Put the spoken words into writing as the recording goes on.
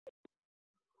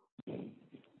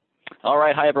All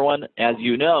right, hi everyone. As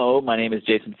you know, my name is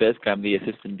Jason Fisk. I'm the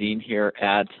Assistant Dean here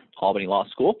at Albany Law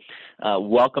School.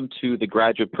 Welcome to the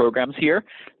graduate programs here.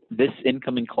 This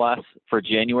incoming class for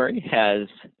January has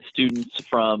students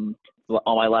from,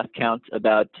 on my last count,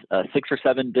 about 6 or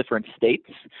 7 different states,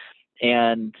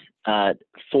 and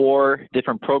 4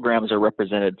 different programs are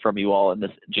represented from you all in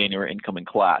this January incoming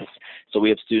class. So we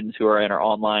have students who are in our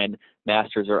online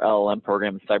master's or LLM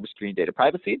program in cybersecurity and data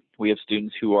privacy. We have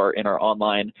students who are in our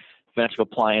online financial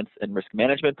compliance and risk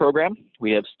management program. We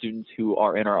have students who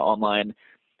are in our online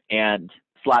and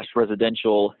 /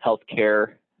 residential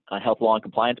healthcare, health law and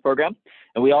compliance program.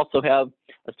 And we also have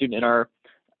a student in our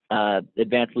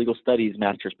advanced legal studies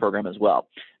master's program as well.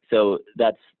 So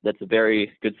that's a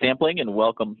very good sampling, and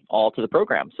welcome all to the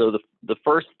program. So the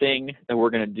first thing that we're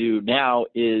going to do now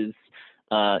is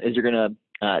you're going to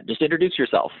just introduce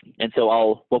yourself. And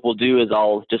so what we'll do is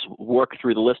I'll just work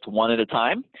through the list one at a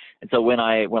time. And so when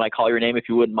I call your name, if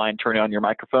you wouldn't mind turning on your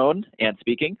microphone and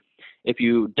speaking. If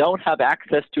you don't have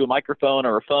access to a microphone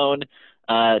or a phone,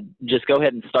 just go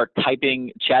ahead and start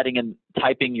chatting and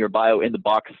typing your bio in the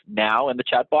box now in the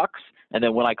chat box. And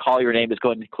then when I call your name, just go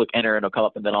ahead and click enter and it'll come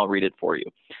up, and then I'll read it for you.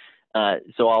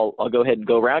 So I'll go ahead and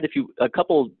go around. A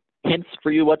couple hints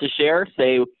for you what to share,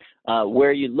 say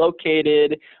where you're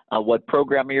located, what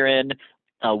program you're in,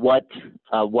 what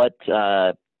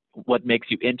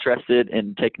makes you interested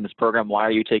in taking this program, why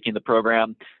are you taking the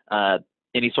program,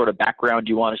 any sort of background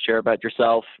you want to share about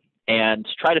yourself, and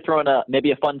try to throw in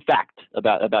maybe a fun fact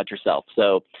about yourself.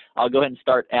 So I'll go ahead and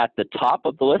start at the top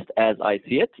of the list as I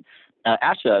see it.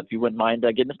 Asha, if you wouldn't mind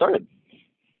getting us started.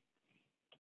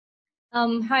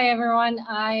 Hi everyone,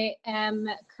 I am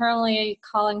currently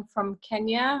calling from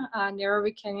Kenya,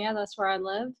 Nairobi, Kenya. That's where I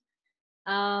live.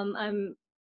 I'm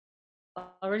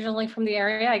originally from the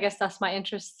area. I guess that's my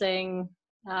interesting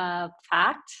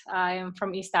fact. I am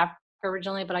from East Africa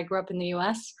originally, but I grew up in the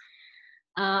US.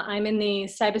 I'm in the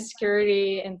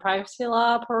cybersecurity and privacy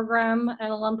law program,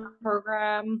 LLM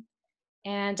program,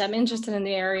 and I'm interested in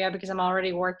the area because I'm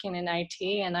already working in IT,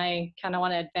 and I kind of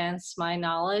want to advance my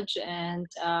knowledge and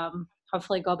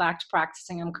hopefully go back to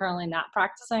practicing. I'm currently not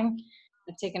practicing.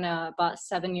 I've taken about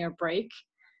 7-year break,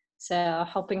 so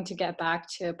hoping to get back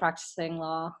to practicing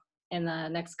law in the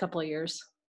next couple of years.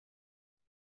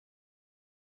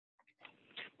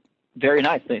 Very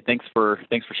nice. Thanks for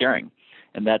sharing.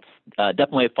 And that's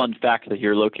definitely a fun fact that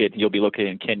you'll be located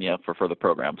in Kenya for the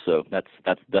program. So that's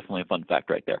definitely a fun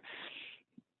fact right there.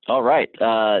 All right.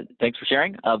 Thanks for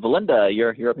sharing. Valinda,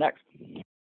 you're up next.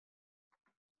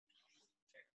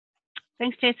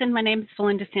 Thanks, Jason. My name is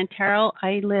Valinda Santero.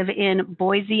 I live in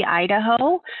Boise,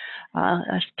 Idaho.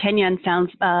 Kenyan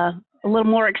sounds a little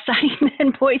more exciting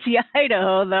than Boise,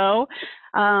 Idaho, though.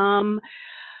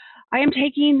 I am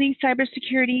taking the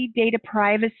Cybersecurity Data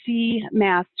Privacy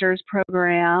Master's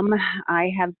Program.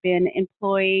 I have been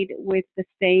employed with the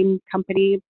same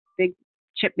company, big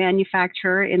chip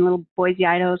manufacturer in little Boise,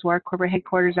 Idaho, is where our corporate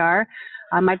headquarters are.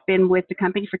 I've been with the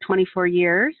company for 24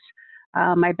 years.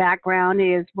 My background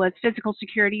was physical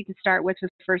security to start with the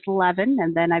first 11,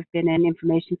 and then I've been in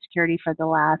information security for the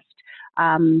last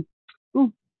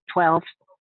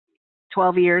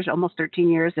 12 years, almost 13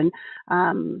 years. And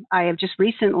I have just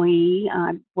recently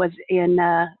was in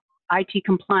IT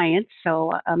compliance,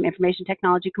 so information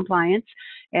technology compliance,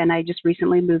 and I just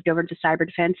recently moved over to cyber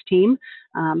defense team.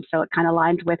 So it kind of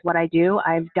aligns with what I do.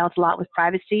 I've dealt a lot with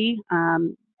privacy,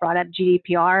 brought up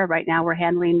GDPR. Right now we're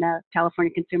handling the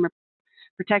California Consumer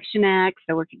Protection Act,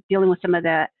 so we're dealing with some of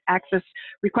the access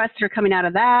requests that are coming out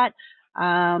of that.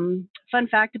 Fun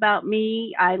fact about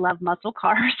me, I love muscle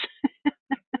cars.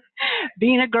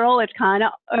 Being a girl, it's kind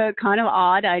of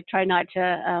odd. I try not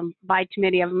to buy too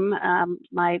many of them.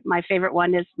 My favorite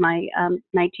one is my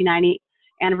 1990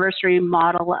 anniversary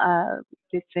model.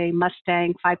 It's a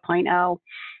Mustang 5.0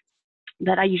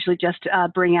 that I usually just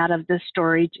bring out of the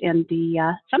storage in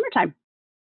the summertime.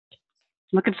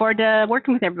 Looking forward to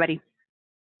working with everybody.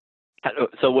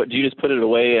 So what, do you just put it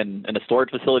away in a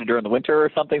storage facility during the winter or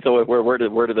something? So where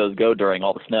do those go during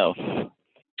all the snow?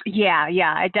 Yeah,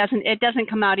 it doesn't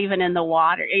come out even in the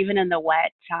water, even in the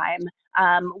wet time.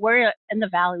 We're in the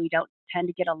valley, we don't tend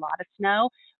to get a lot of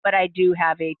snow, but I do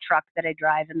have a truck that I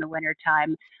drive in the winter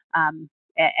time,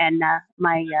 and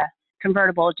my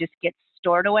convertible just gets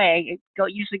stored away.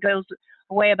 It usually goes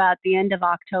away about the end of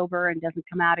October and doesn't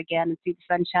come out again and see the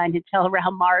sunshine until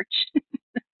around March.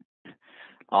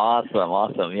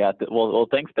 Awesome. Yeah. Well,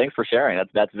 thanks for sharing.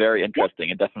 That's very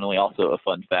interesting and definitely also a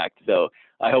fun fact. So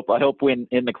I hope when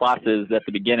in the classes at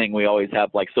the beginning we always have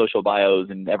like social bios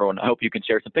and everyone. I hope you can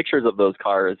share some pictures of those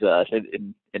cars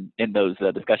in those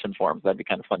discussion forums. That'd be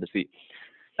kind of fun to see.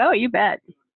 Oh, you bet.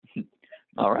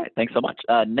 All right. Thanks so much.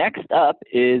 Next up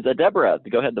is Deborah.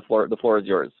 Go ahead. The floor is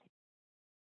yours.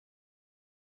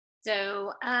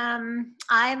 So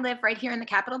I live right here in the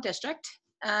Capital District.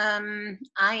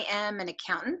 I am an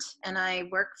accountant and I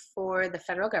work for the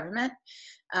federal government.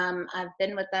 I've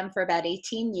been with them for about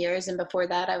 18 years, and before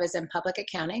that I was in public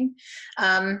accounting.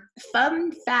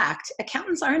 Fun fact,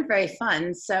 accountants aren't very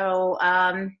fun. So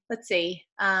let's see,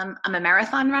 I'm a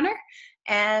marathon runner,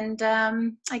 and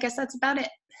I guess that's about it.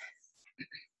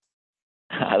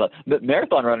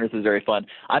 Marathon runners is very fun.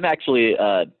 I'm actually,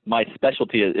 my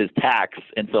specialty is tax,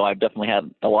 and so I've definitely had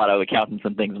a lot of accountants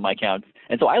and things in my accounts.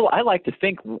 And so I like to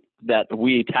think that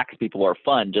we tax people are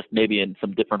fun, just maybe in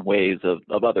some different ways of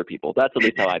other people. That's at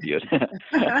least how I view it.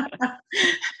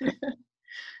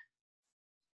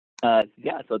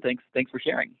 Yeah, so thanks for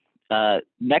sharing.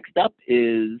 Next up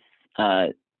is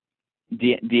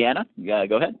Deanna.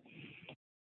 Go ahead.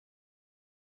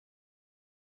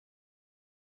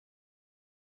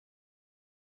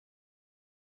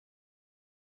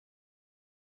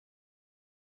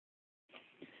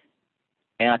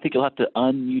 And I think you'll have to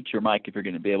unmute your mic if you're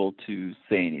going to be able to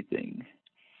say anything.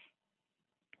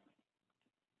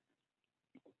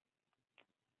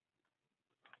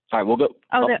 All right, we'll go.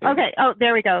 Okay. Oh,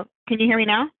 there we go. Can you hear me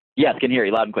now? Yes, can hear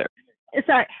you loud and clear.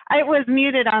 Sorry, I was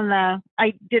muted I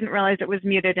didn't realize it was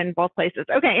muted in both places.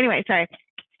 Okay, anyway, sorry.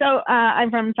 So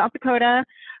I'm from South Dakota.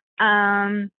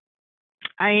 I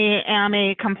am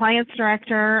a compliance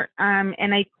director,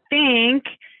 and I think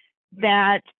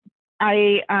that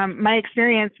my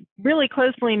experience really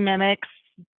closely mimics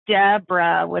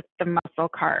Deborah with the muscle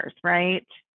cars, right?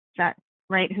 Is that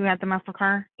right? Who had the muscle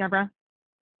car? Deborah?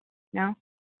 No?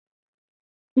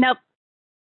 Nope.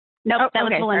 Oh, that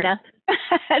was Belinda.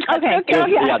 Okay.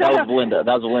 Yeah, that was Belinda.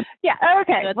 Yeah,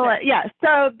 okay. Well, yeah,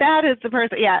 so that is the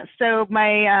person. Yeah, so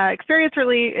my experience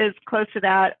really is close to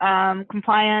that.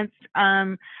 Compliance,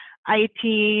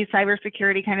 IT,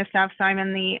 cybersecurity kind of stuff. So I'm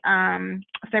in the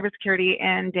cybersecurity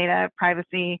and data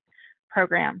privacy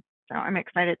program. So I'm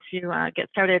excited to get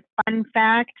started. Fun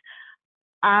fact,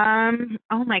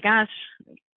 oh my gosh,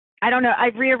 I don't know.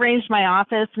 I've rearranged my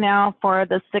office now for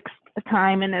the 6th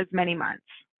time in as many months.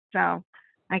 So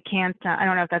I can't, I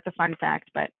don't know if that's a fun fact,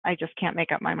 but I just can't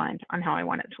make up my mind on how I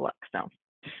want it to look. So.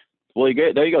 Well,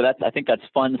 there you go. I think that's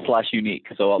fun/unique.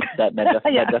 So that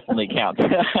definitely counts.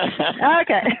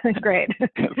 Okay, great.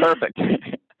 Perfect.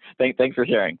 Thanks for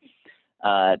sharing.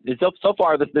 So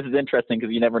far, this is interesting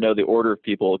because you never know the order of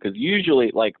people. Because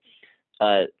usually, like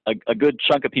a good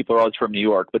chunk of people are always from New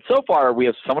York. But so far, we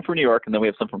have someone from New York, and then we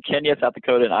have some from Kenya, South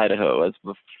Dakota, and Idaho as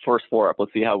the first 4 up.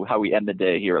 Let's see how we end the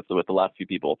day here with the last few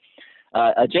people.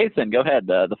 Jason, go ahead.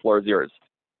 The floor is yours.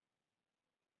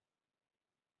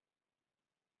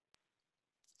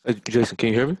 Jason, can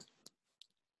you hear me?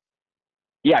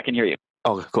 Yeah, I can hear you.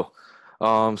 Okay, cool.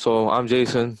 So I'm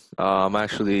Jason. I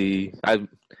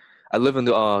live in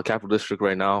the Capital District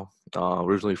right now.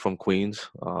 Originally from Queens.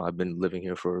 I've been living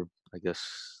here for, I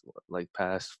guess, like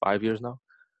past 5 years now.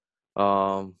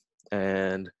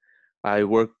 And I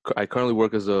currently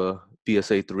work as a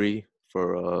BSA 3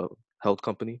 for a health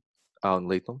company out in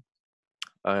Latham.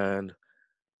 And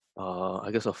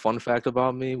I guess a fun fact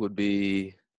about me would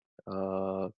be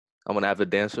I'm an avid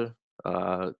dancer.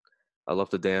 I love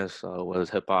to dance, whether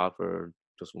it's hip hop or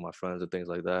just with my friends and things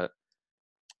like that.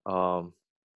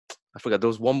 I forgot there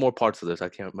was one more part to this. I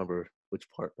can't remember which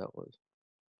part that was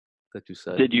that you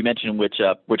said. Did you mention which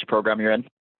program you're in?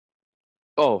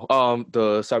 Oh,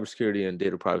 the cybersecurity and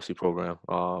data privacy program.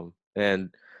 And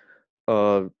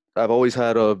I've always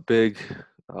had a big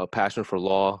passion for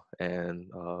law and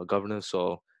governance.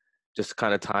 So just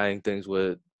kind of tying things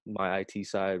with my IT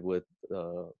side with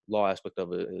the law aspect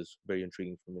of it is very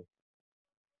intriguing for me.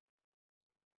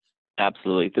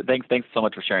 Absolutely. Thanks so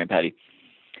much for sharing, Patty.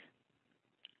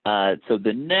 So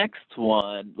the next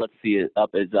one, let's see,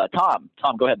 up is Tom.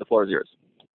 Tom, go ahead. The floor is yours.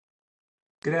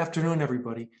 Good afternoon,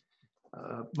 everybody.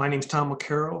 My name's Tom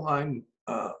McCarroll. I'm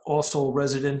also a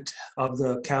resident of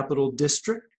the Capital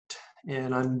District,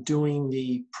 and I'm doing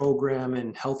the program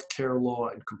in healthcare law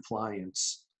and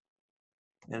compliance.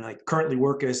 And I currently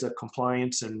work as a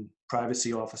compliance and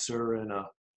privacy officer and a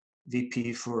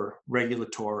VP for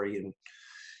regulatory and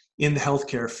in the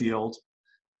healthcare field.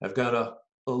 I've got a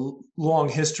long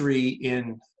history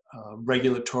in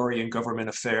regulatory and government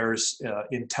affairs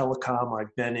in telecom.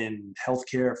 I've been in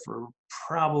healthcare for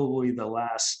probably the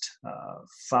last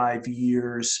 5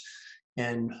 years,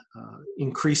 and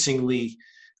increasingly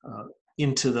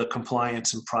into the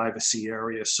compliance and privacy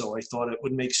area. So I thought it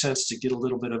would make sense to get a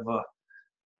little bit of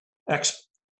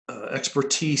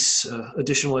expertise,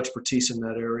 additional expertise in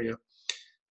that area.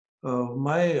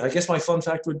 I guess my fun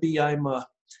fact would be I'm a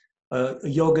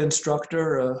yoga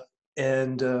instructor,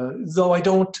 and though I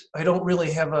don't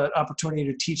really have an opportunity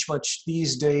to teach much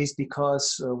these days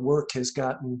because work has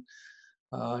gotten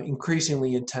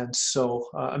increasingly intense. So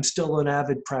I'm still an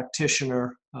avid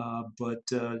practitioner, but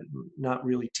not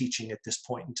really teaching at this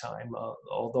point in time.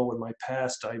 Although in my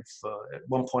past, at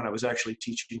one point I was actually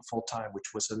teaching full time,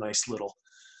 which was a nice little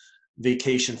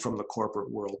vacation from the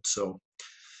corporate world. So,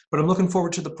 but I'm looking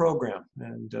forward to the program,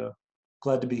 and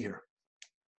glad to be here.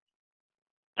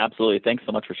 Absolutely. Thanks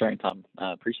so much for sharing, Tom.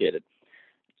 Appreciate it.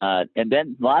 And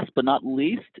then last but not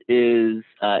least is,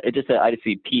 it just said I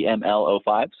see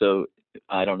PML05. So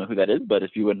I don't know who that is, but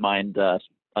if you wouldn't mind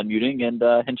unmuting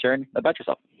and sharing about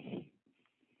yourself.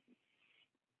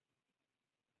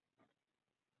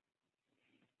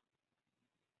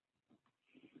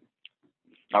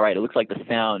 All right. It looks like the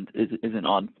sound isn't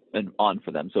on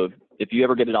for them. So if you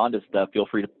ever get it on, just feel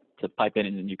free to pipe in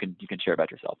and you can share about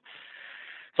yourself.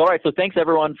 So, all right, so thanks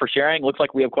everyone for sharing. Looks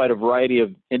like we have quite a variety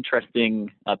of interesting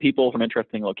people from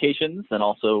interesting locations, and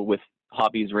also with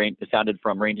hobbies ranging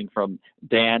from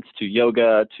dance to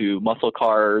yoga to muscle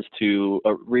cars to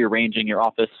rearranging your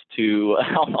office to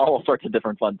all sorts of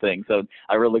different fun things. So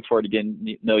I really look forward to getting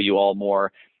to know you all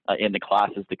more in the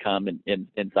classes to come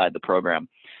inside the program.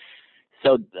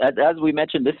 So as we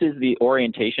mentioned, this is the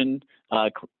orientation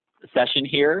session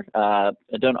here. I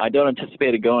don't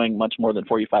anticipate it going much more than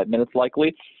 45 minutes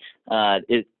likely.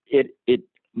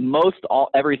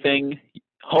 Everything,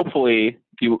 hopefully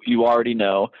you already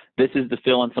know. This is to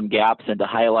fill in some gaps and to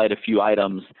highlight a few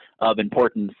items of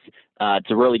importance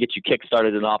to really get you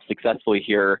kick-started and off successfully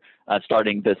here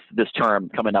starting this term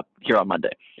coming up here on Monday.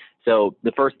 So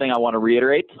the first thing I want to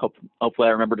reiterate, hopefully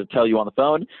I remember to tell you on the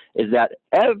phone, is that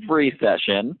every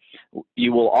session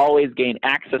you will always gain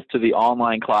access to the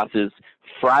online classes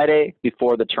Friday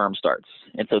before the term starts.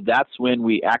 And so that's when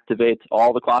we activate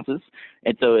all the classes.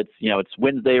 And so it's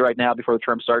Wednesday right now before the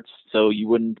term starts, so you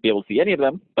wouldn't be able to see any of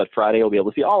them, but Friday you'll be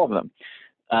able to see all of them.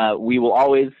 We will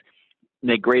always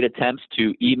make great attempts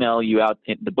to email you out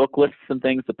the book lists and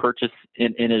things to purchase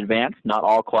in advance. Not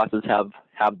all classes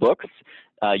have books.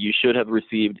 You should have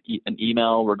received an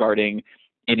email regarding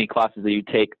any classes that you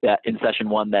take that in session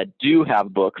 1 that do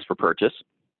have books for purchase.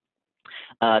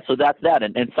 So that's that.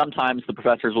 And sometimes the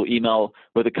professors will email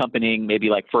with accompanying maybe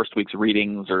like first week's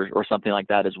readings or something like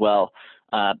that as well.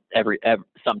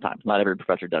 Sometimes, not every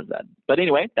professor does that. But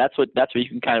anyway, that's what you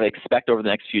can kind of expect over the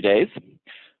next few days.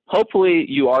 Hopefully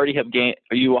you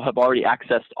have already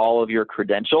accessed all of your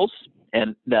credentials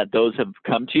and that those have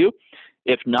come to you.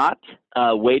 If not,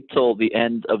 wait till the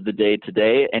end of the day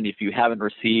today, and if you haven't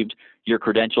received your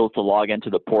credentials to log into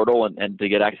the portal and to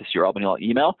get access to your Albany Law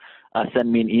email,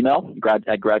 send me an email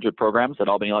at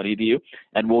graduateprograms@albanylaw.edu,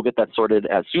 and we'll get that sorted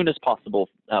as soon as possible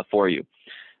for you.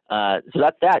 So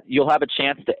that's that. You'll have a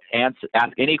chance to ask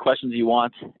any questions you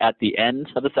want at the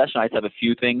end of the session. I just have a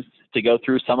few things to go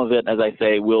through. Some of it, as I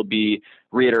say, will be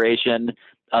reiteration.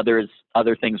 Other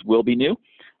things will be new.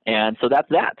 And so that's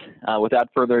that. Without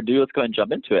further ado, let's go ahead and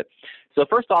jump into it. So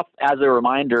first off, as a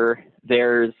reminder,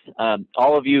 there's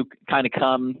all of you kind of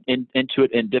come into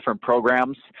it in different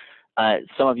programs.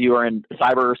 Some of you are in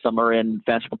cyber, some are in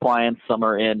financial compliance, some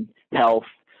are in health,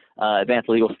 advanced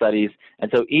legal studies.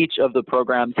 And so each of the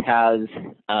programs has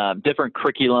different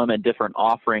curriculum and different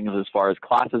offerings as far as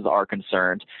classes are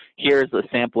concerned. Here's a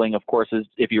sampling of courses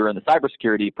if you're in the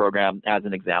cybersecurity program as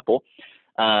an example.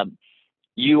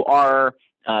 You are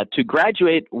to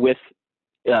graduate with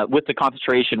the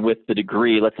concentration with the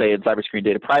degree, let's say in cybersecurity and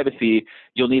data privacy,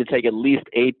 you'll need to take at least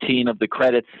 18 of the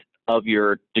credits of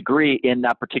your degree in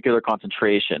that particular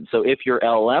concentration. So if you're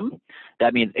LLM,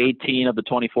 that means 18 of the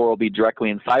 24 will be directly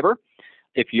in cyber.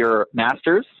 If you're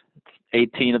master's,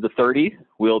 18 of the 30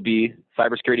 will be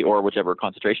cybersecurity or whichever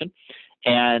concentration.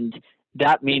 And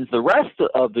that means the rest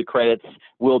of the credits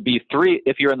will be 3,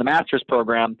 if you're in the master's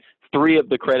program, 3 of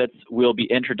the credits will be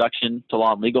Introduction to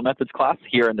Law and Legal Methods class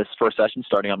here in this first session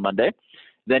starting on Monday.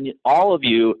 Then all of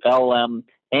you, LLM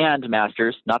and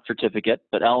Masters, not certificate,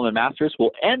 but LLM and Masters,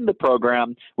 will end the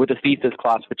program with a thesis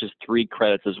class, which is 3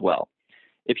 credits as well.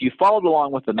 If you followed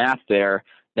along with the math there,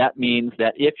 that means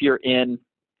that if you're in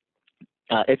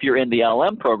the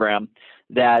LLM program,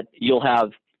 that you'll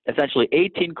have essentially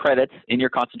 18 credits in your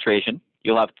concentration,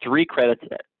 you'll have 3 credits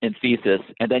in thesis,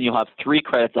 and then you'll have 3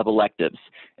 credits of electives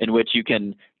in which you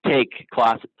can take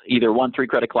either one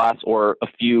 3-credit class or a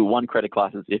few 1-credit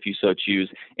classes if you so choose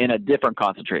in a different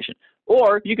concentration.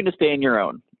 Or you can just stay in your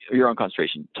own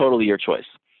concentration, totally your choice.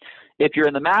 If you're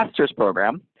in the master's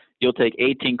program, you'll take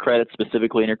 18 credits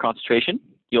specifically in your concentration.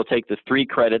 You'll take the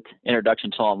 3-credit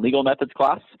Introduction to Law and Legal Methods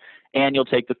class, and you'll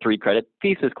take the 3-credit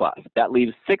thesis class. That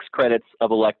leaves 6 credits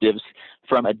of electives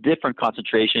from a different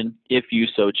concentration if you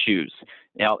so choose.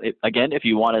 Now, again, if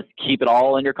you want to keep it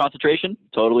all in your concentration,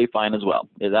 totally fine as well.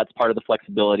 That's part of the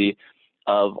flexibility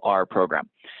of our program.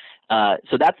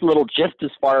 So that's a little just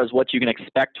as far as what you can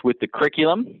expect with the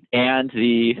curriculum and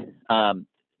the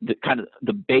kind of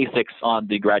the basics on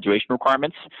the graduation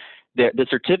requirements. The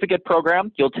certificate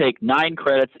program, you'll take 9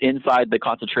 credits inside the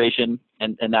concentration,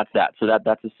 and that's that. So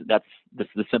that's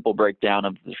the simple breakdown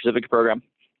of the certificate program.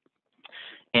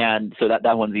 And so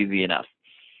that one's easy enough.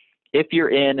 If you're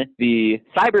in the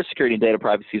cybersecurity and data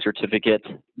privacy certificate,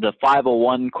 the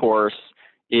 501 course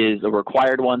is a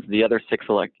required one. The other 6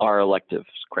 are elective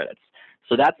credits.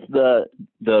 So that's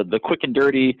the quick and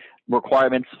dirty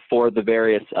requirements for the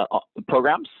various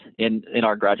programs in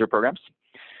our graduate programs.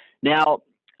 Now,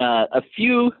 a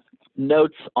few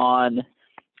notes on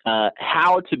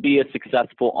how to be a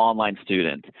successful online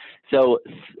student. So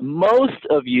most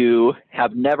of you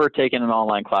have never taken an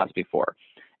online class before,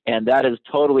 and that is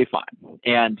totally fine.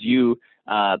 And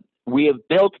we have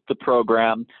built the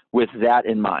program with that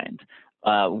in mind.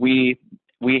 We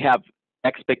have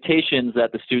expectations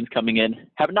that the students coming in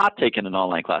have not taken an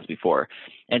online class before.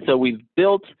 And so we've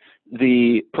built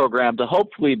the program to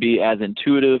hopefully be as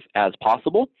intuitive as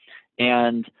possible.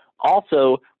 And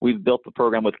also, we've built the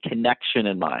program with connection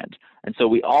in mind. And so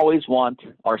we always want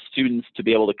our students to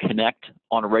be able to connect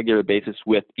on a regular basis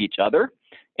with each other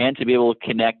and to be able to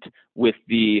connect with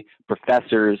the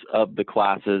professors of the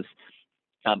classes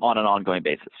on an ongoing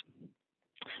basis.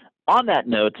 On that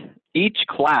note, each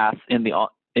class in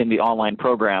the online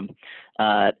program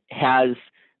has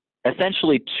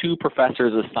essentially 2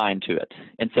 professors assigned to it.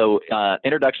 And so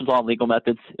Introduction to Law and Legal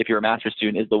Methods, if you're a master's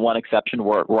student, is the one exception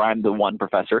where I'm the one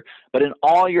professor. But in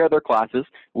all your other classes,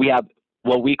 we have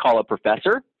what we call a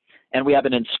professor, and we have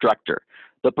an instructor.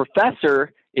 The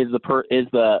professor is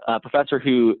the professor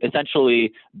who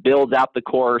essentially builds out the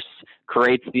course,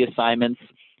 creates the assignments,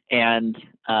 and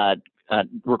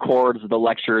records the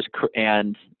lectures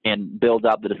and builds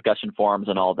out the discussion forums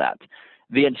and all that.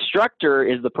 The instructor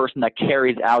is the person that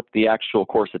carries out the actual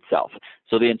course itself.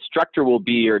 So the instructor will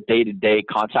be your day-to-day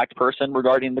contact person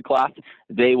regarding the class.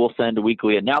 They will send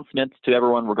weekly announcements to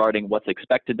everyone regarding what's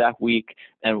expected that week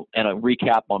and a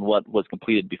recap on what was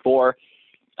completed before.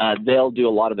 They'll do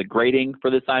a lot of the grading for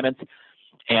the assignments.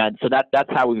 And so that's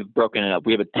how we've broken it up.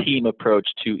 We have a team approach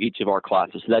to each of our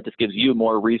classes. So that just gives you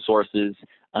more resources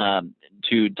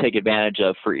to take advantage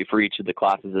of for each of the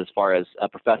classes as far as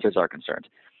professors are concerned.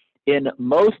 In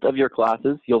most of your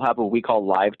classes, you'll have what we call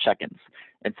live check-ins.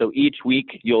 And so each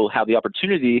week, you'll have the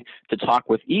opportunity to talk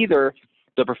with either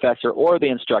the professor or the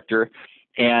instructor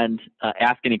and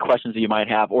ask any questions that you might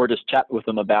have, or just chat with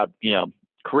them about,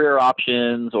 career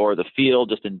options or the field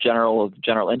just in general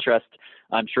interest.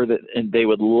 I'm sure that they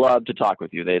would love to talk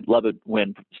with you. They'd love it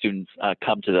when students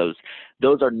come to those.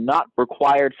 Those are not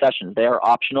required sessions. They are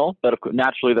optional, but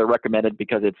naturally they're recommended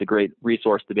because it's a great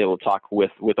resource to be able to talk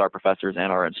with our professors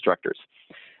and our instructors.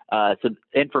 So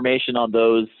information on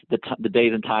those, the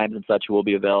days and times and such will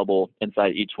be available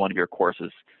inside each one of your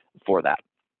courses for that.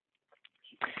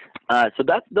 So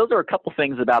those are a couple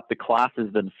things about the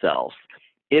classes themselves.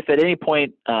 If at any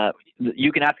point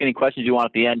you can ask any questions you want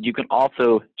at the end, you can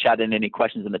also chat in any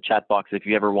questions in the chat box if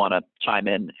you ever want to chime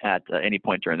in at any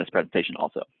point during this presentation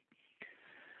also.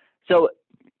 So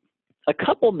a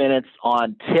couple minutes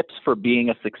on tips for being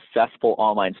a successful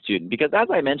online student, because as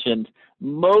I mentioned,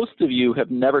 most of you have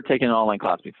never taken an online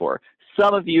class before.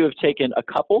 Some of you have taken a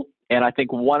couple, and I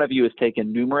think one of you has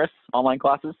taken numerous online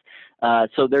classes.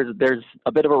 So there's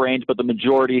a bit of a range, but the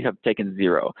majority have taken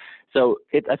 0. So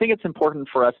I think it's important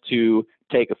for us to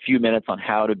take a few minutes on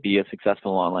how to be a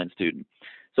successful online student.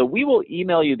 So we will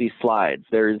email you these slides.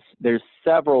 There's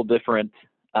several different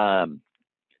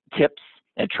tips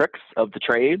and tricks of the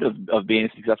trade of being a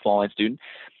successful online student.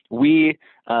 We,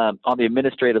 on the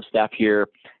administrative staff here,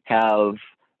 have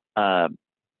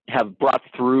brought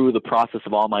through the process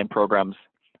of online programs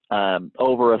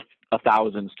over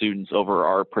 1,000 students over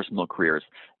our personal careers.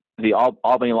 The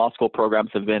Albany Law School programs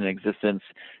have been in existence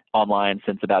online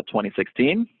since about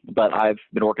 2016, but I've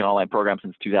been working on online programs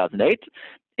since 2008.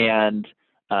 And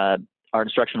our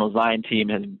instructional design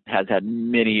team has had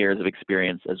many years of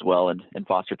experience as well and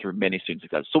fostered through many student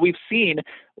success. So we've seen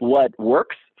what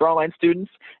works for online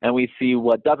students, and we see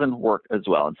what doesn't work as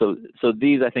well. And so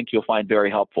these I think you'll find very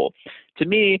helpful. To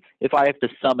me, if I have to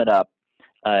sum it up,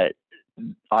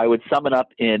 I would sum it up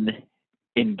in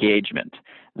engagement.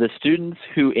 The students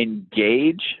who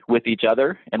engage with each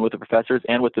other and with the professors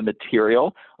and with the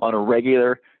material on a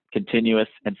regular, continuous,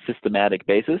 and systematic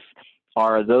basis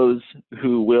are those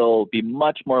who will be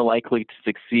much more likely to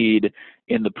succeed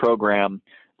in the program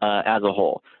as a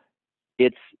whole.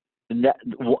 It's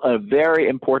a very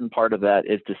important part of that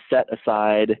is to set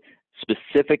aside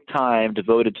specific time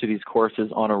devoted to these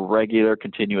courses on a regular,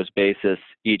 continuous basis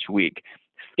each week.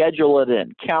 Schedule it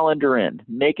in, calendar in,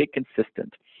 make it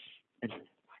consistent.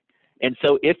 And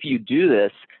so if you do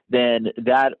this, then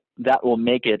that will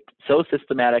make it so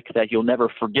systematic that you'll never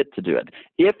forget to do it.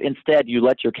 If instead you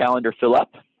let your calendar fill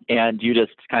up and you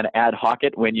just kind of ad hoc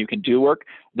it when you can do work,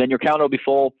 then your calendar will be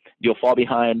full, you'll fall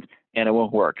behind, and it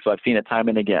won't work. So I've seen it time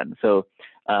and again. So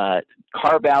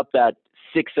carve out that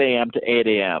 6 a.m. to 8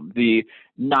 a.m., the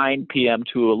 9 p.m.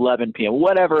 to 11 p.m.,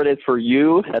 whatever it is for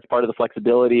you, that's part of the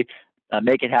flexibility.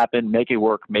 Make it happen, make it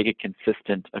work, make it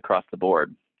consistent across the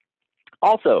board.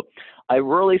 Also, I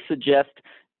really suggest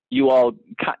you all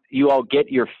get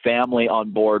your family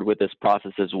on board with this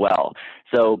process as well.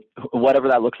 So whatever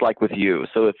that looks like with you.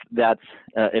 So if that's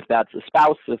a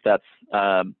spouse, if that's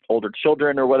older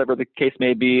children, or whatever the case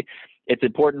may be, it's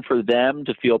important for them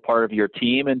to feel part of your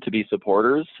team and to be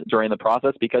supporters during the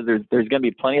process, because there's going to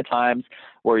be plenty of times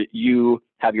where you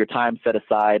have your time set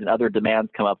aside and other demands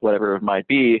come up, whatever it might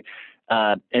be.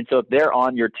 And so if they're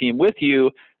on your team with you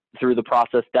through the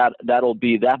process, that'll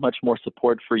be that much more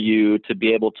support for you to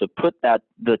be able to put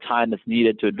the time that's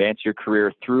needed to advance your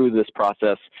career through this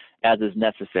process as is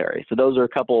necessary. So those are a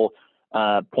couple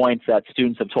points that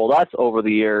students have told us over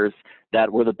the years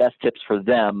that were the best tips for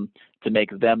them to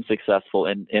make them successful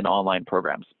in online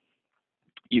programs.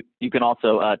 You can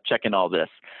also check in all this.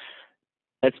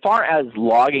 As far as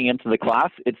logging into the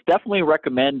class, it's definitely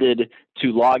recommended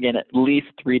to log in at least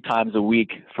 3 times a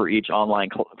week for each online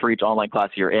class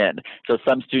you're in. So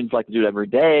some students like to do it every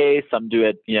day, some do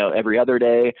it every other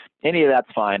day. Any of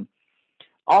that's fine.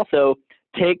 Also,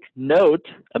 take note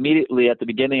immediately at the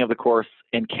beginning of the course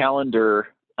and calendar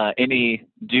any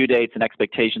due dates and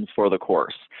expectations for the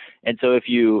course. And so if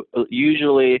you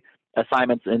usually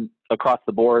assignments across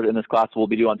the board in this class will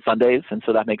be due on Sundays, and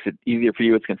so that makes it easier for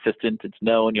you. It's consistent, it's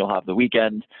known, you'll have the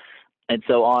weekend, and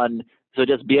so on. So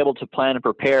just be able to plan and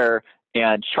prepare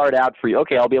and chart out for you,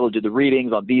 okay, I'll be able to do the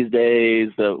readings on these days,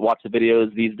 watch the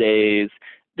videos these days,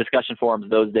 discussion forums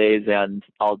those days, and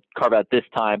I'll carve out this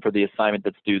time for the assignment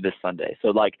that's due this Sunday. So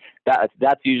like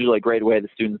that's usually a great way the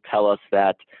students tell us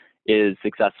that is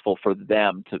successful for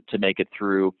them to make it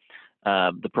through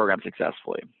the program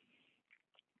successfully.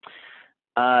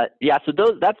 Yeah, so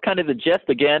that's kind of the gist.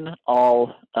 Again,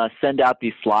 I'll send out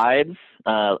these slides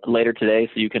later today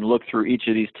so you can look through each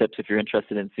of these tips if you're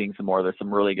interested in seeing some more. There's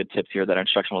some really good tips here that our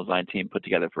instructional design team put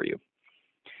together for you.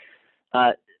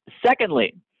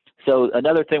 Secondly, so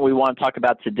another thing we want to talk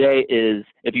about today is,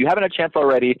 if you haven't had a chance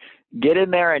already, get in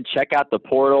there and check out the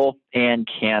portal and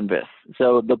Canvas.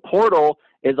 So the portal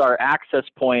is our access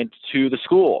point to the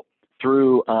school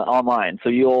through online. So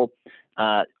you'll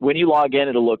when you log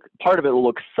in, part of it will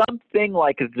look something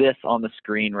like this on the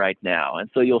screen right now. And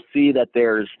so you'll see that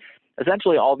there's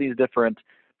essentially all these different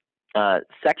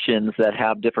sections that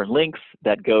have different links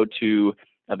that go to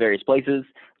various places.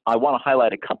 I want to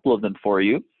highlight a couple of them for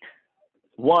you.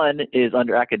 One is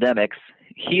under academics.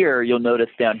 Here, you'll notice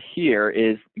down here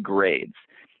is grades.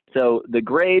 So the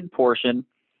grade portion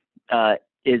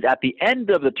is at the end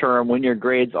of the term when your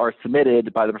grades are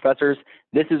submitted by the professors.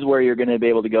 This is where you're going to be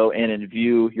able to go in and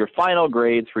view your final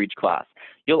grades for each class.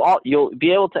 You'll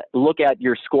be able to look at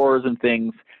your scores and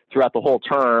things throughout the whole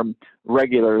term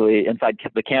regularly inside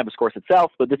the Canvas course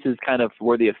itself, but this is kind of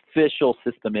where the official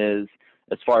system is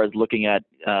as far as looking at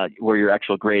where your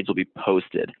actual grades will be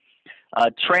posted.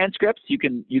 Transcripts, you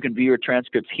can view your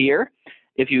transcripts here.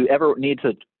 If you ever need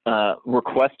to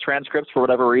request transcripts for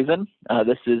whatever reason,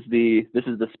 this is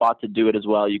the spot to do it as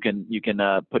well. You can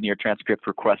put in your transcript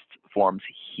request forms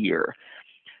here.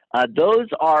 Those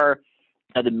are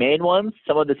the main ones.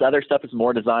 Some of this other stuff is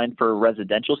more designed for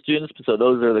residential students, so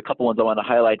those are the couple ones I want to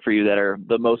highlight for you that are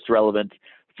the most relevant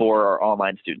for our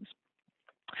online students.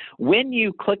 When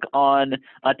you click on,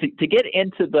 to get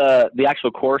into the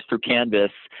actual course through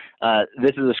Canvas,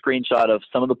 this is a screenshot of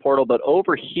some of the portal, but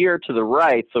over here to the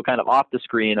right, so kind of off the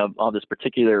screen on this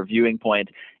particular viewing point,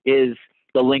 is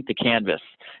the link to Canvas.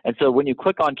 And so when you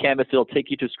click on Canvas, it'll take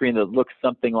you to a screen that looks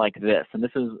something like this. And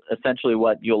this is essentially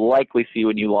what you'll likely see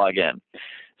when you log in.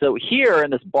 So here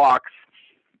in this box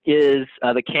is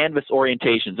the Canvas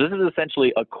orientations. This is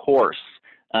essentially a course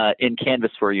in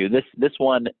Canvas for you. This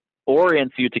one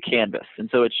orients you to Canvas. And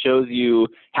so it shows you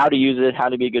how to use it, how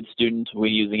to be a good student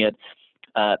when using it.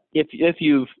 If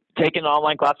you've taken an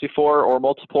online class before or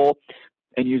multiple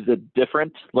and used a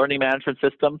different learning management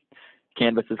system,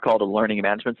 Canvas is called a learning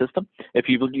management system. If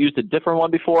you've used a different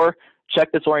one before, check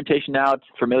this orientation out,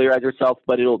 familiarize yourself,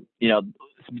 but it'll,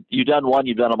 you've done one,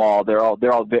 you've done them all. They're all,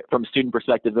 from a student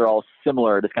perspective, they're all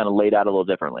similar, just kind of laid out a little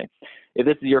differently. If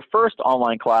this is your first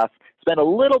online class, spend a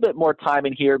little bit more time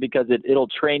in here because it'll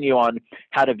train you on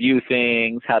how to view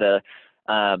things, how to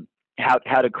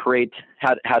create,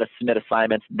 how to submit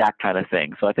assignments, that kind of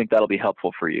thing. So I think that'll be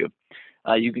helpful for you.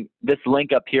 This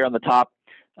link up here on the top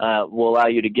will allow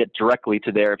you to get directly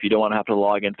to there if you don't want to have to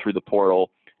log in through the portal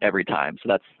every time.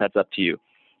 So that's up to you.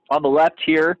 On the left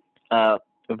here,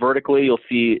 vertically, you'll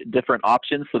see different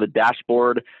options. So the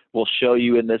dashboard will show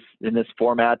you in this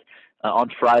format. On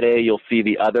Friday, you'll see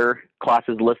the other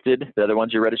classes listed, the other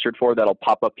ones you're registered for. That'll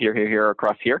pop up here,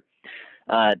 across here.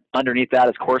 Underneath that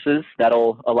is courses.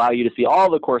 That'll allow you to see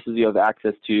all the courses you have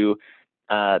access to,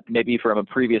 maybe from a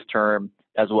previous term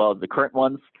as well as the current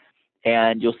ones.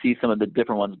 And you'll see some of the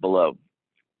different ones below.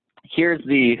 Here's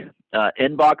the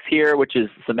inbox here, which is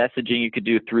some messaging you could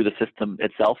do through the system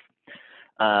itself.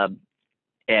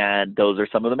 And those are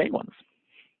some of the main ones.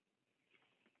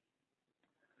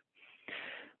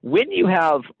 When you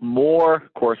have more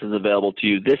courses available to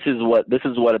you, this is what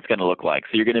it's going to look like.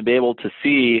 So you're going to be able to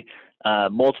see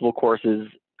multiple courses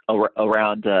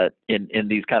around in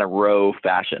these kind of row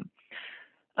fashion.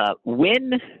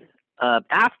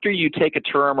 After you take a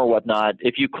term or whatnot,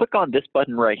 if you click on this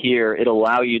button right here, it'll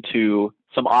allow you to,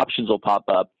 some options will pop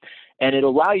up, and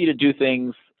it'll allow you to do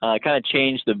things, kind of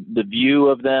change the view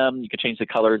of them. You can change the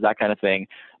colors, that kind of thing.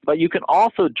 But you can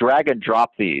also drag and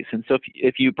drop these. And so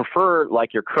if you prefer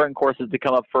like your current courses to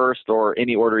come up first or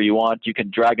any order you want, you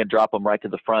can drag and drop them right to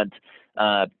the front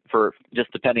for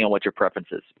just depending on what your preference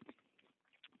is.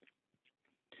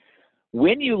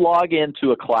 When you log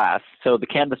into a class, so the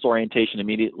Canvas orientation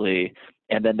immediately,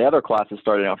 and then the other classes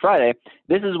starting on Friday,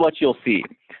 this is what you'll see.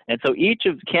 And so each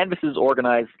of Canvas is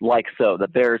organized like so,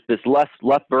 that there's this left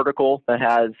vertical that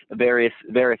has various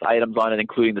items on it,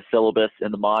 including the syllabus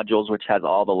and the modules, which has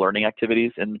all the learning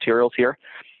activities and materials here.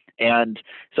 And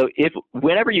so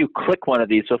whenever you click one of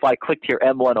these, so if I clicked here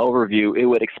M1 overview, it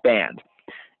would expand.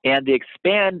 And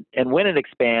when it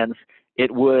expands,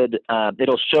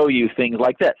 it'll show you things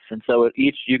like this. And so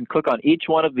you can click on each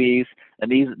one of these,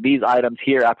 and these items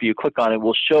here, after you click on it,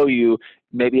 will show you,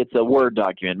 maybe it's a Word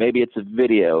document, maybe it's a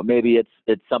video, maybe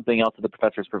it's something else that the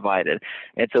professor's provided.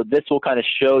 And so this will kind of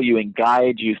show you and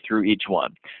guide you through each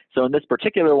one. So in this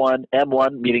particular one,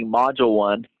 M1 meaning module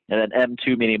 1, and then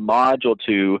M2 meaning module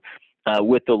 2,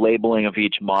 with the labeling of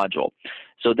each module.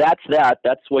 So that's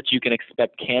what you can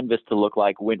expect Canvas to look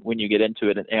like when you get into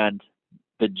it, and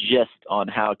the gist on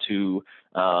how to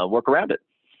work around it.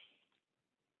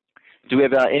 Do we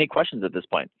have any questions at this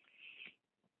point?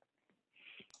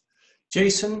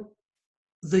 Jason,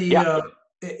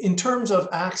 in terms of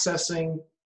accessing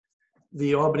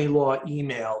the Albany Law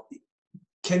email,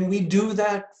 can we do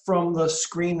that from the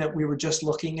screen that we were just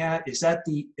looking at? Is that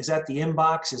the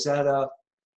inbox? Is that a...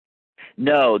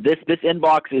 No, this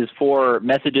inbox is for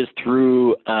messages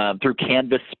through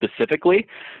Canvas specifically.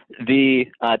 To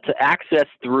access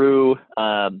through,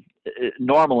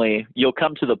 normally you'll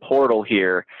come to the portal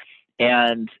here,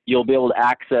 and you'll be able to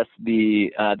access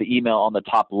the email on the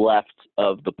top left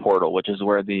of the portal, which is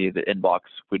where the inbox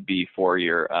would be for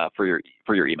your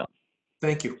email.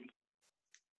 Thank you.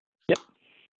 Yep.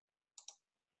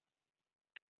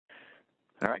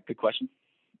 All right, good question.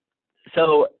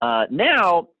 So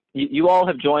now you all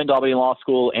have joined Albany Law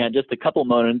School, and just a couple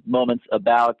moments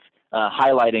about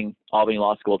highlighting Albany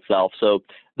Law School itself. So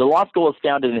the law school was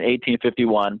founded in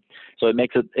 1851, so it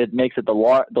makes it the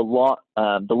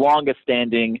longest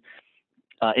standing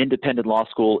independent law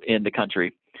school in the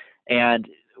country. And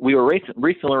we were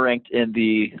recently ranked in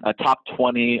the top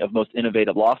 20 of most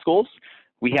innovative law schools.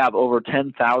 We have over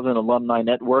 10,000 alumni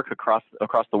network across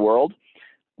the world.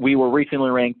 We were recently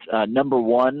ranked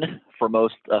 #1 for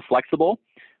most flexible.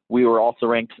 We were also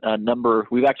ranked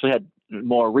we've actually had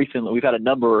more recently, we've had a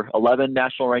number 11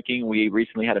 national ranking. We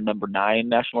recently had a #9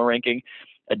 national ranking.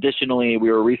 Additionally,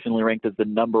 we were recently ranked as the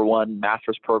 #1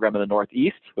 master's program in the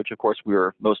Northeast, which of course we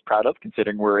were most proud of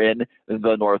considering we're in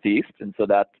the Northeast. And so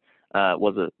that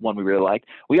was one we really liked.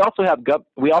 We also have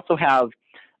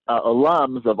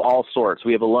alums of all sorts.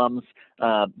 We have alums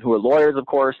who are lawyers, of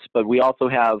course, but we also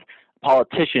have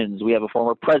politicians. We have a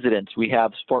former president. We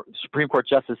have Supreme Court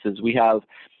justices. We have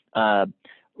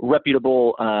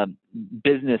reputable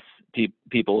business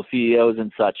people, CEOs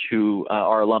and such, who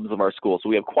are alums of our school. So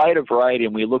we have quite a variety,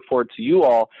 and we look forward to you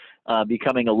all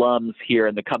becoming alums here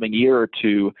in the coming year or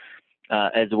two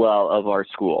as well of our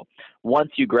school.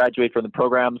 Once you graduate from the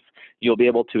programs, you'll be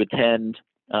able to attend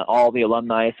all the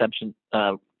alumni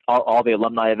all the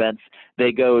alumni events.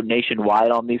 They go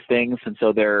nationwide on these things, and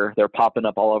so they're popping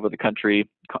up all over the country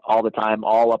all the time,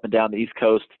 all up and down the East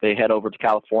Coast. They head over to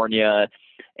California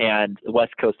and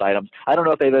West Coast items. I don't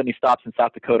know if they have any stops in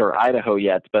South Dakota or Idaho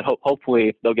yet, but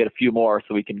hopefully they'll get a few more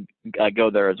so we can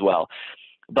go there as well.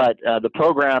 But the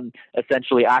program,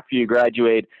 essentially, after you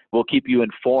graduate, will keep you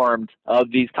informed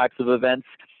of these types of events,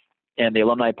 and the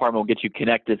alumni department will get you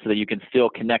connected so that you can still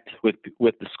connect with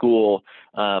the school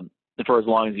for as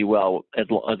long as you will, as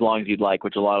long as you'd like,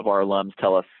 which a lot of our alums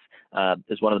tell us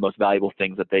is one of the most valuable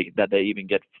things that they even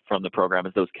get from the program,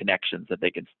 is those connections that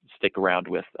they can stick around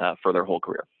with for their whole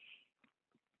career.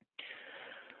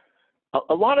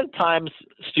 A lot of times,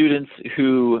 students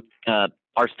who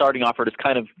are starting off are just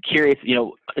kind of curious. You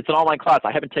know, it's an online class.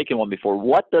 I haven't taken one before.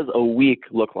 What does a week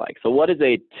look like? So, what is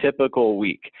a typical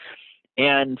week?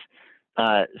 And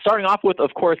starting off with,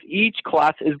 of course, each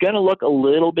class is going to look a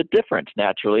little bit different,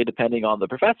 naturally, depending on the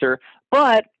professor.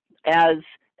 But as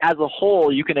a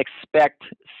whole, you can expect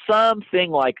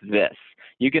something like this.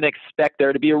 You can expect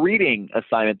there to be a reading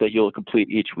assignment that you'll complete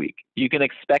each week. You can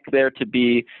expect there to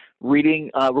be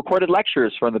reading recorded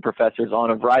lectures from the professors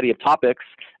on a variety of topics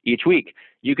each week.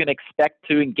 You can expect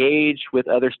to engage with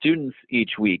other students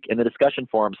each week in the discussion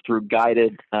forums through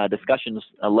guided discussions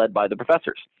led by the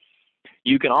professors.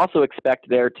 You can also expect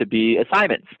there to be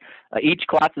assignments. Each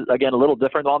class is, again, a little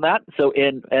different on that. So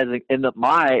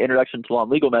my Introduction to Law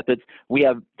and Legal Methods, we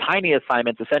have tiny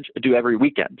assignments essentially due every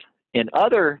weekend. In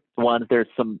other ones, there's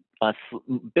some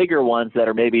bigger ones that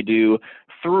are maybe due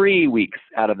 3 weeks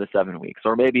out of the 7 weeks,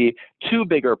 or maybe 2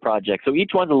 bigger projects. So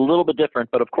each one's a little bit different,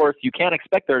 but of course you can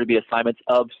expect there to be assignments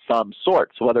of some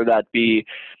sort, so whether that be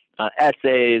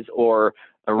essays or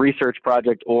a research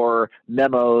project or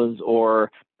memos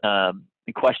or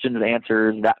questions and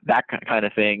answers, that kind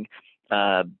of thing.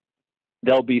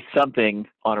 There'll be something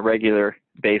on a regular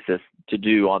basis to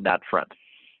do on that front.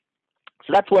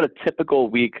 So that's what a typical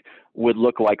week would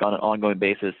look like on an ongoing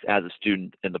basis as a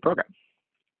student in the program.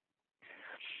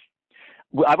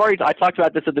 I talked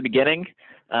about this at the beginning,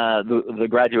 the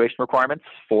graduation requirements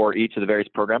for each of the various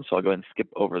programs, so I'll go ahead and skip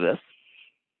over this.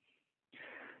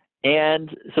 And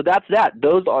so that's that.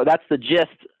 That's the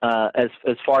gist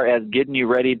as far as getting you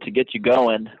ready to get you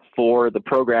going for the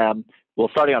program. Well,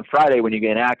 starting on Friday when you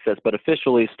gain access, but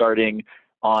officially starting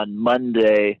on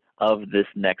Monday of this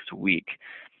next week.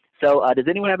 So does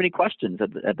anyone have any questions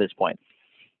at this point?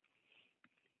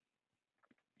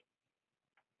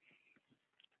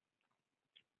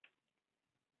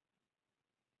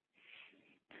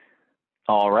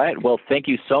 All right. Well, thank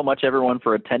you so much, everyone,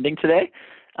 for attending today.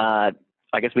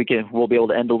 I guess we'll be able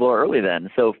to end a little early then.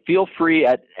 So feel free,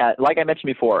 like I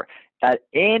mentioned before, at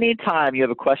any time you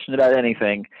have a question about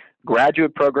anything,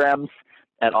 graduate programs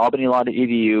at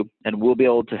albanylaw.edu, and we'll be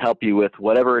able to help you with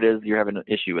whatever it is you're having an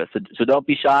issue with. So don't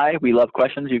be shy. We love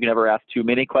questions. You can never ask too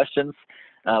many questions.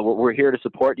 We're here to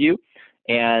support you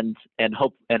and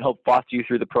hope foster you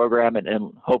through the program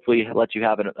and hopefully let you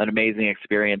have an amazing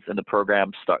experience in the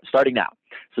program starting now.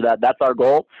 So that's our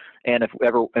goal. And if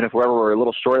we're a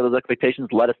little short of those expectations,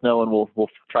 let us know, and we'll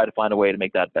try to find a way to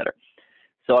make that better.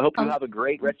 So I hope you have a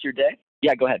great rest of your day.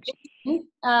 Yeah, go ahead.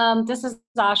 This is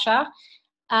Asha.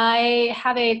 I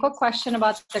have a quick question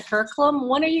about the curriculum.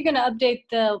 When are you going to update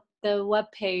the web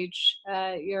page?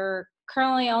 You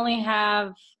currently only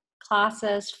have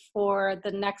classes for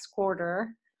the next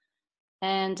quarter,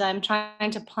 and I'm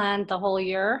trying to plan the whole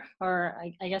year, or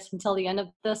I guess until the end of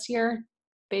this year,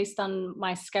 based on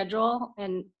my schedule.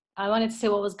 And I wanted to see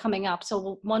what was coming up.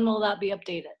 So when will that be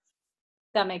updated?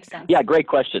 That makes sense. Yeah, great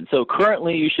question. So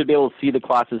currently you should be able to see the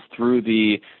classes through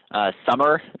the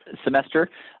summer semester,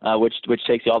 which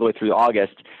takes you all the way through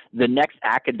August. The next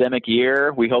academic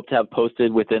year, we hope to have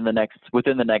posted within the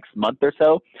next month or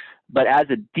so. But as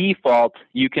a default,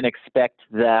 you can expect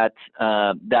that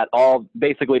all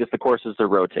basically just the courses are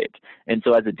rotate. And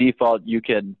so as a default, you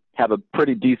can have a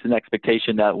pretty decent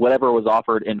expectation that whatever was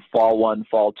offered in fall 1,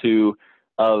 fall 2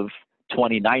 of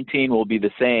 2019 will be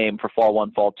the same for fall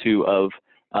 1, fall 2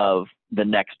 of the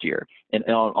next year, and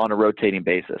on a rotating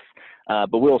basis.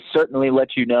 But we'll certainly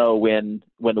let you know when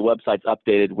the website's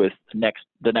updated with the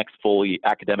next full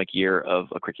academic year of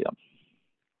a curriculum.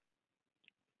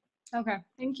 Okay,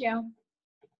 thank you.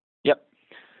 Yep.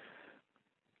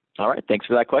 All right, thanks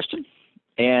for that question.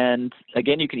 And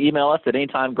again, you can email us at any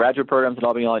time,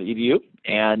 graduateprograms@albany.edu,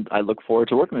 and I look forward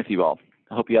to working with you all.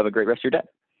 I hope you have a great rest of your day.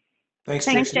 Thanks,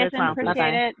 Thanks, Jason. Jason.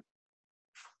 Appreciate it.